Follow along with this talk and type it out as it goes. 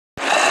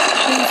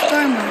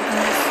armor,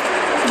 guys.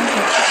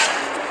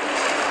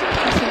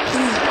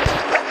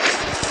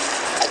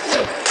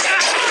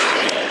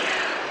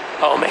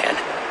 Oh man,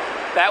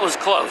 that was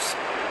close.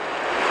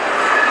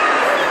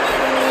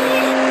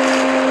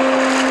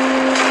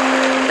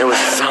 There was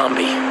a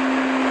zombie.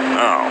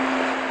 Oh.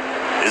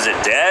 Is it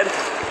dead?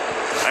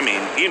 I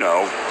mean, you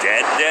know,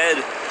 dead?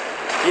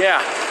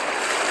 Yeah.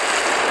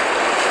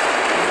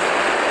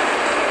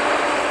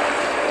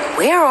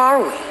 Where are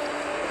we?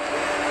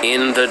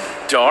 In the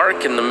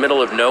dark, in the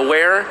middle of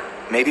nowhere?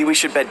 Maybe we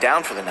should bed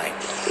down for the night.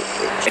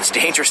 It's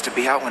dangerous to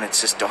be out when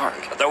it's this dark.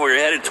 I thought we were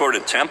headed toward a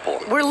temple.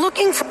 We're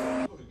looking for...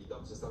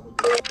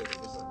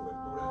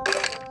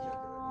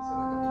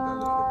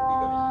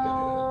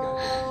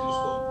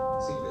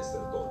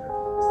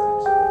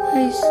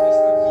 Guys,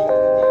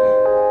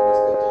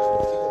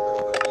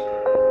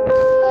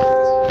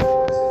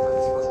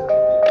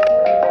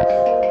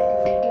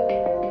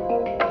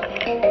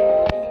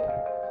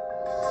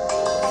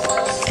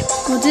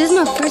 well, this is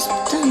my first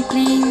time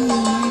playing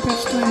Minecraft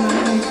Story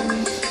Mode.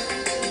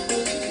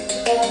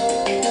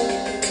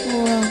 Oh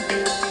wow.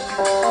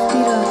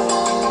 Speed up.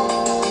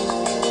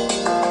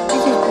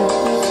 This is good.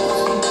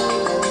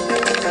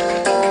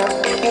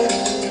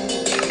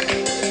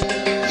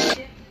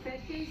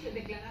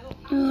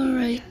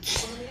 Alright.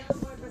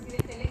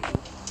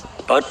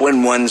 But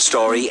when one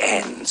story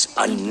ends,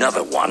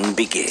 another one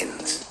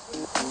begins.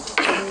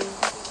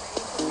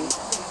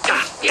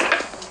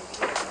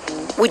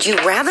 Would you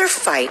rather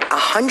fight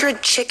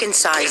 100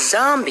 chicken-sized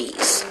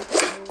zombies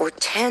or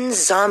 10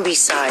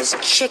 zombie-sized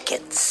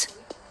chickens?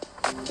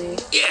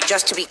 Yeah.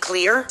 Just to be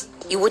clear,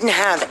 you wouldn't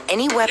have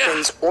any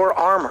weapons or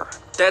armor.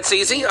 That's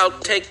easy. I'll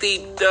take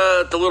the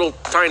little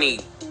tiny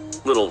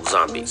little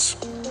zombies.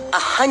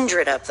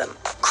 100 of them,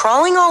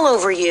 crawling all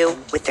over you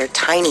with their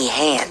tiny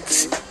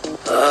hands.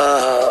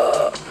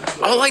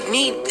 All I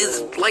need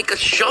is like a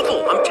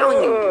shovel. I'm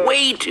telling you,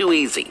 way too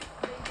easy.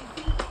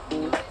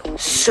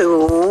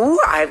 So,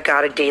 I've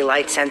got a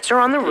daylight sensor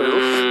on the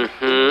roof.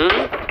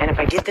 Mm-hmm. And if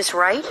I did this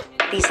right,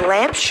 these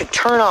lamps should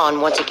turn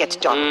on once it gets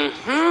dark.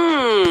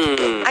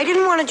 Mm-hmm. I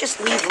didn't want to just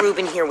leave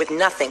Ruben here with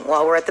nothing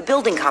while we're at the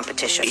building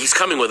competition. He's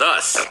coming with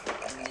us.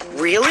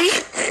 Really?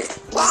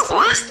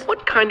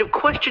 What kind of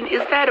question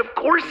is that? Of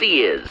course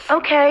he is.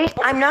 Okay,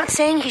 I'm not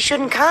saying he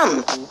shouldn't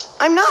come.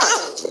 I'm not.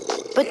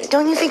 But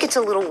don't you think it's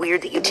a little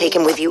weird that you take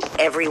him with you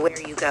everywhere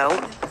you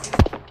go?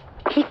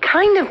 He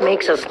kind of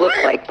makes us look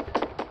like,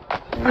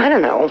 I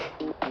don't know,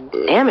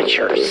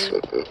 amateurs.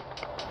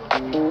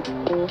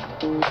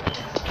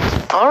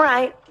 All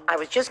right, I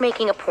was just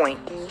making a point.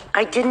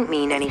 I didn't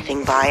mean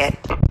anything by it.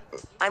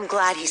 I'm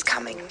glad he's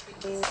coming.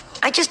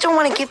 I just don't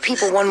want to give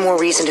people one more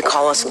reason to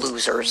call us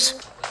losers.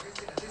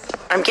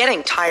 I'm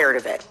getting tired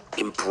of it.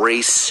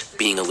 Embrace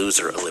being a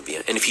loser,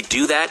 Olivia. And if you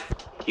do that,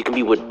 you can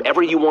be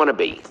whatever you want to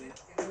be.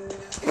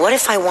 What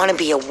if I want to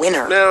be a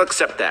winner? No,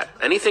 accept that.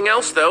 Anything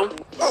else, though?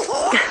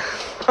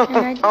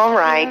 All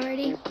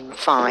right,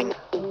 fine.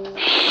 You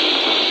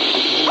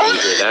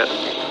hear that?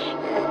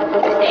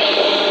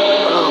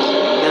 Oh,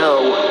 no.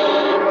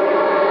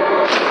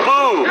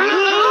 Boom!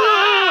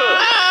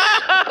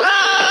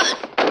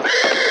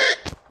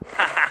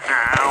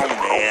 Oh,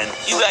 man.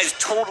 You guys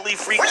totally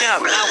freaked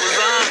out. That was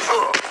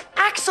awesome.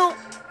 Axel,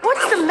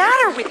 what's the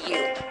matter with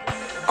you?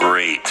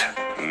 Great.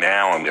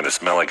 Now I'm gonna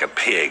smell like a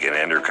pig in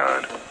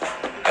Endercon.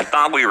 I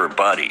thought we were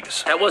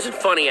buddies. That wasn't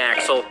funny,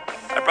 Axel.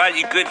 I brought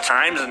you good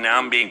times and now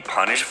I'm being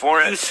punished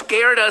for You it?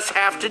 scared us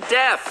half to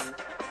death.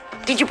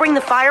 Did you bring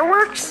the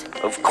fireworks?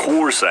 Of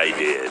course I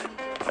did.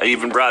 I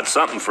even brought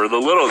something for the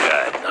little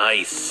guy.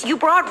 Nice. You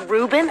brought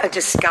Ruben a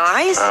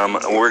disguise?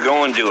 We're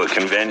going to a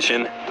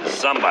convention.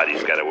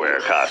 Somebody's gotta wear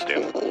a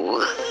costume.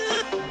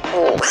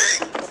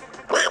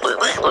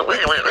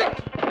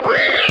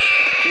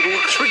 He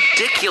looks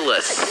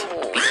ridiculous.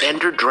 The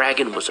Ender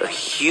Dragon was a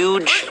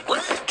huge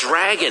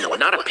dragon,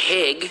 not a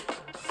pig.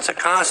 It's a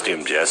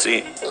costume,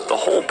 Jesse. The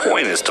whole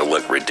point is to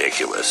look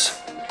ridiculous.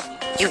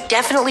 You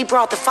definitely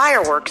brought the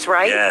fireworks,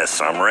 right?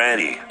 Yes, I'm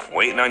ready.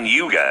 Waiting on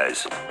you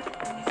guys.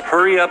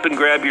 Hurry up and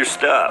grab your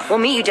stuff. We'll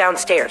meet you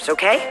downstairs,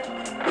 okay?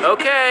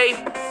 Okay.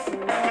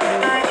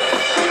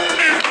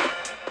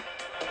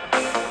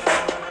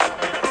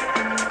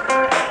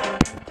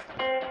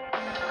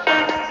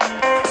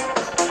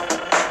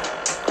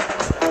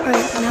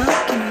 Alright, now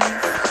can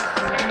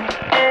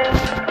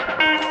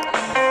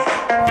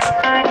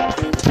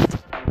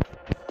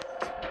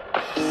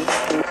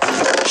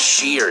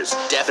Shears,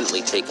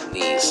 definitely taking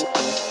these.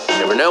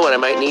 Never know when I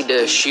might need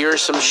to shear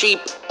some sheep.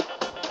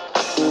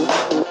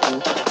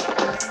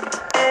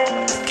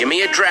 Give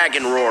me a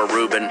dragon roar,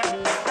 Ruben.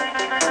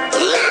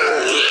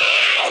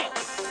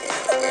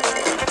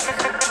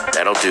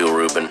 That'll do,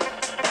 Ruben.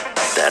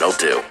 That'll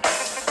do.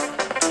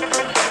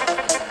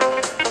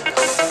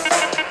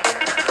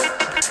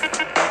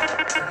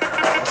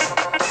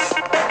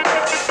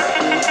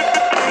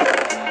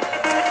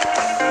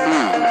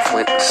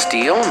 Flint and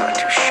steel, not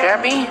too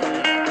shabby.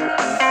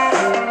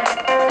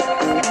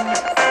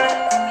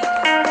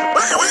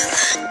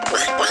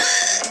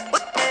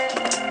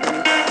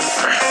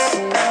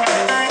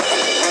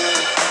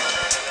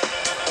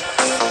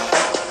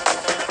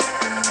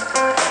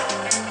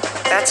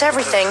 that's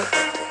everything.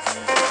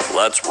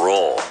 Let's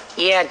roll.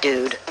 Yeah,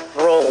 dude.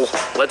 Roll.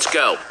 Let's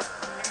go.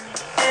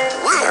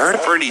 I heard a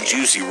pretty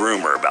juicy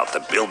rumor about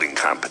the building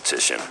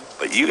competition,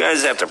 but you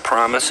guys have to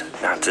promise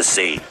not to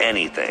say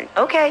anything.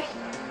 Okay.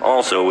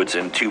 Also, it's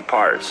in 2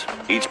 parts,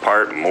 each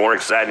part more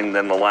exciting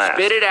than the last.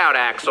 Spit it out,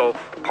 Axel.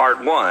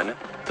 Part 1,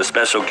 the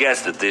special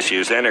guest at this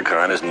year's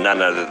EnderCon is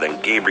none other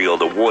than Gabriel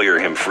the Warrior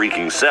him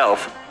freaking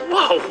self.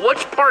 Whoa,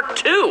 what's part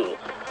 2?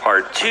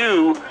 Part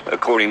 2,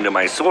 according to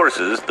my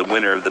sources, the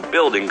winner of the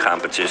building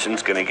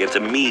competition's gonna get to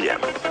meet him.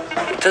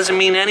 It doesn't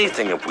mean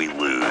anything if we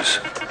lose,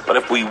 but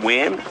if we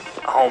win,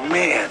 oh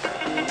man,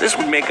 this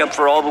would make up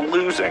for all the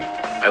losing.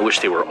 I wish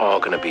they were all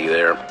gonna be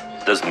there.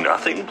 Does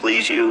nothing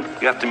please you?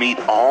 You have to meet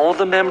all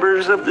the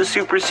members of the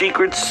super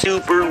secret,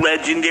 super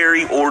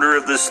legendary Order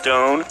of the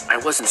Stone? I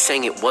wasn't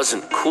saying it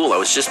wasn't cool. I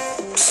was just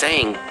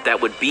saying that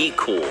would be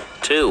cool,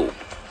 too.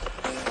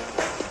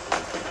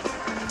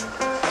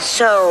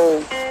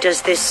 So,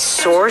 does this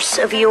source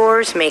of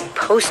yours make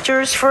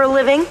posters for a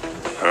living?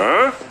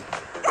 Huh?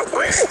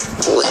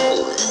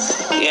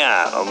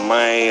 Yeah,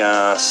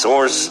 my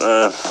source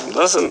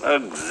doesn't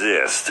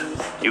exist.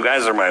 You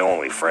guys are my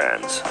only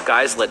friends.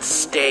 Guys, let's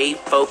stay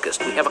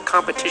focused. We have a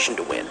competition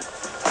to win.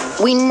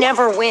 We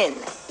never win.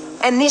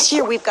 And this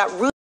year we've got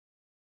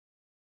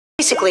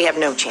basically have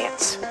no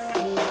chance.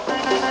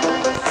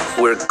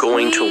 We're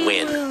going to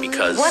win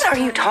because... What are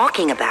you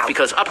talking about?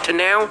 Because up to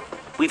now,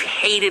 we've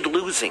hated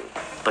losing.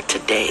 But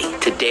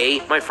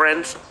today, my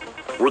friends,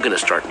 we're going to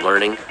start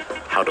learning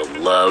how to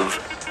love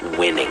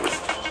winning.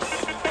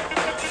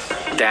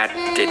 That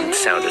didn't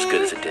sound as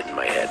good as it did in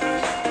my head.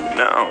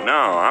 No,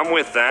 I'm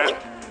with that.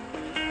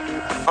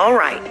 All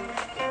right.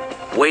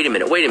 Wait a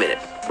minute.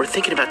 We're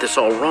thinking about this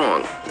all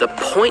wrong. The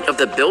point of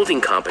the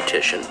building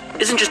competition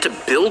isn't just to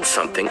build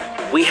something.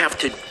 We have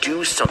to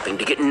do something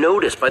to get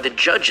noticed by the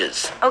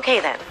judges. Okay,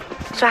 then.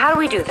 So how do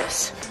we do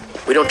this?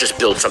 We don't just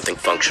build something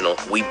functional.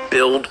 We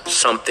build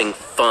something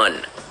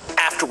fun.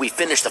 After we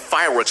finish the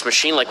fireworks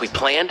machine like we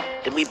planned,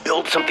 then we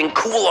build something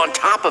cool on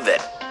top of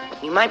it.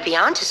 You might be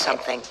onto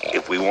something.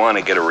 If we want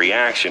to get a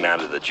reaction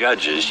out of the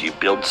judges, you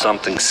build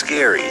something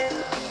scary.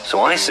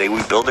 So I say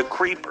we build a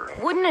creeper.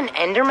 Wouldn't an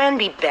Enderman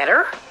be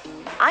better?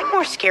 I'm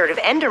more scared of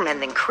Endermen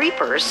than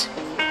creepers.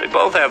 They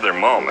both have their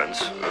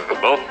moments.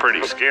 They're both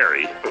pretty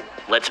scary.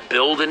 Let's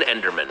build an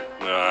Enderman.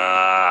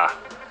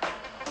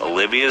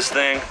 Olivia's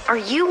thing? Are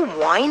you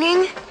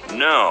whining?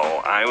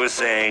 No, I was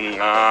saying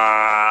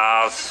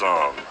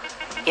awesome.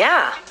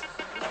 Yeah.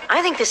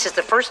 I think this is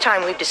the first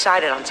time we've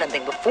decided on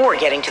something before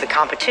getting to the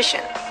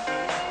competition.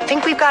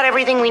 Think we've got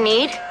everything we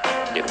need?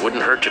 It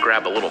wouldn't hurt to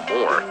grab a little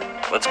more.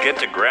 Let's get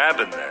to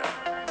grabbing then.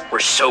 We're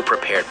so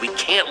prepared. We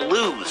can't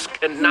lose.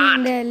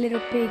 Cannot. That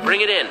little piggy.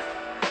 Bring it in.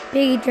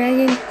 Piggy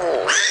dragon.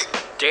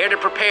 Dare to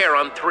prepare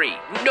on 3.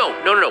 No.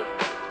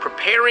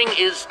 Preparing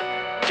is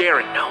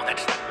daring. No,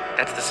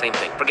 that's the same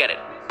thing. Forget it.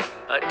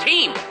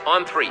 Team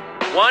on 3.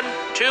 1,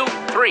 2,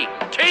 3.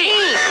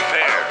 Team.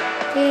 Prepare.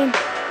 Team.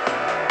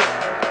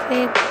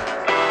 Let's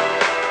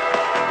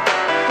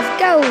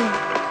go.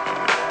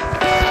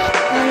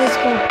 Now let's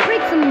go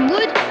break some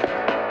wood.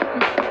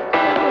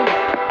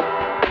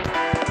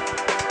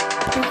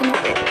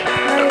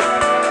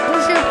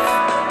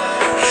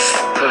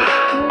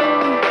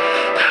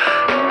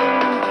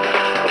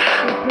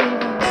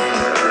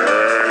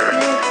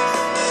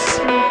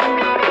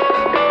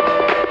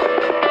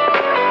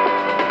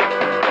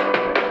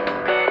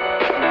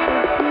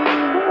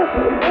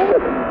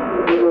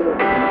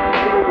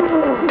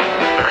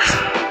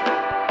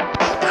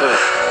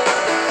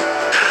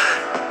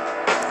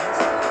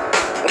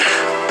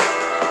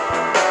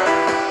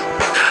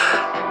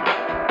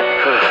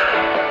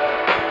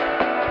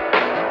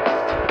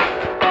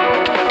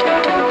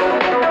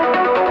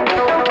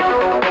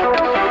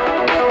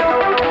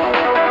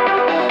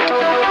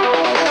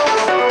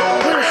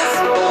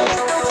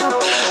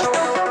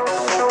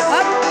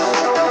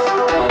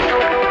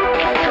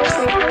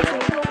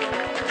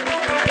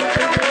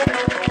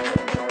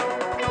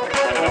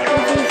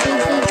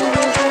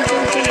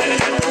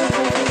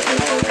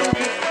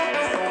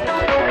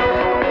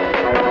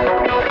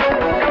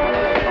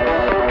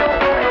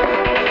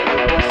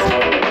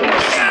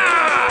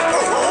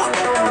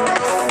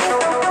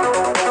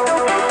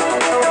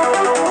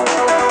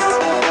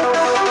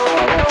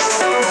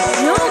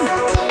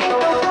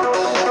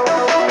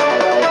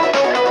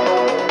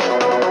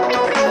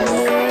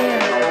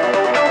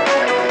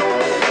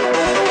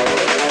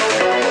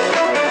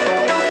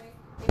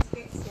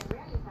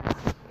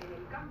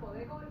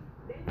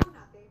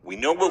 We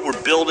know what we're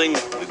building.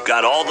 We've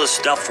got all the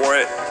stuff for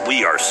it.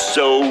 We are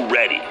so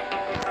ready.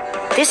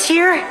 This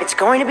year, it's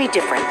going to be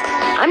different.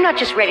 I'm not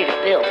just ready to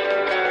build.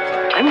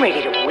 I'm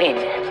ready to win.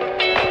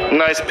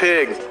 Nice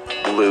pig,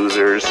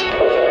 losers.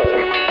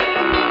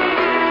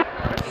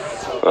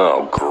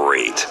 Oh,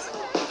 great.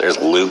 There's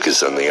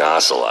Lucas and the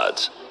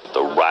Ocelots.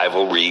 The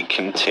rivalry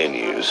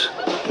continues.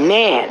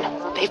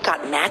 Man, they've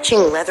got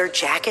matching leather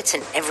jackets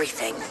and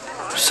everything.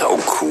 So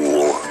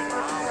cool.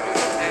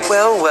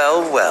 Well.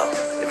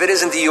 If if it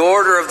isn't the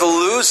Order of the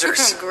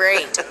Losers.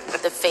 Great.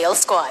 The fail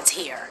squad's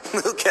here.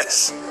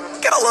 Lucas,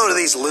 get a load of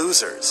these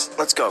losers.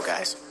 Let's go,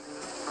 guys.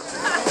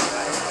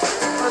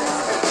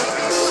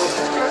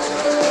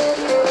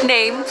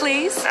 Name,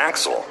 please?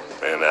 Axel.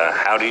 And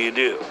how do you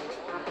do?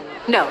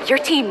 No, your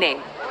team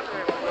name.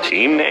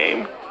 Team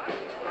name?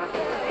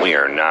 We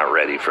are not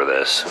ready for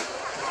this.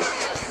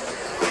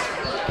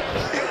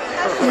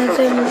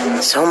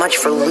 So much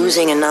for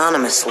losing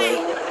anonymously.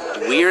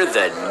 We're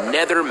the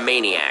Nether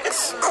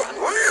Maniacs.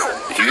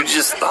 You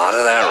just thought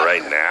of that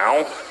right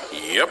now?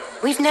 Yep.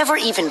 We've never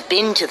even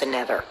been to the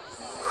Nether.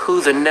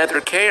 Who the Nether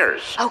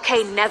cares?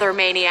 Okay, Nether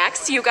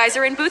Maniacs, you guys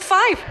are in booth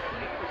 5.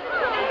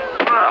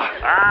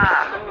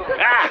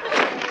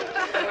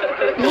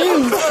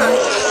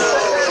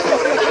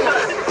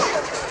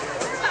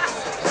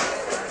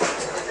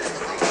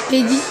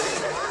 Baby.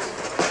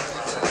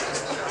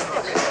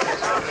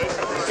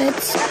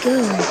 Let's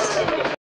go.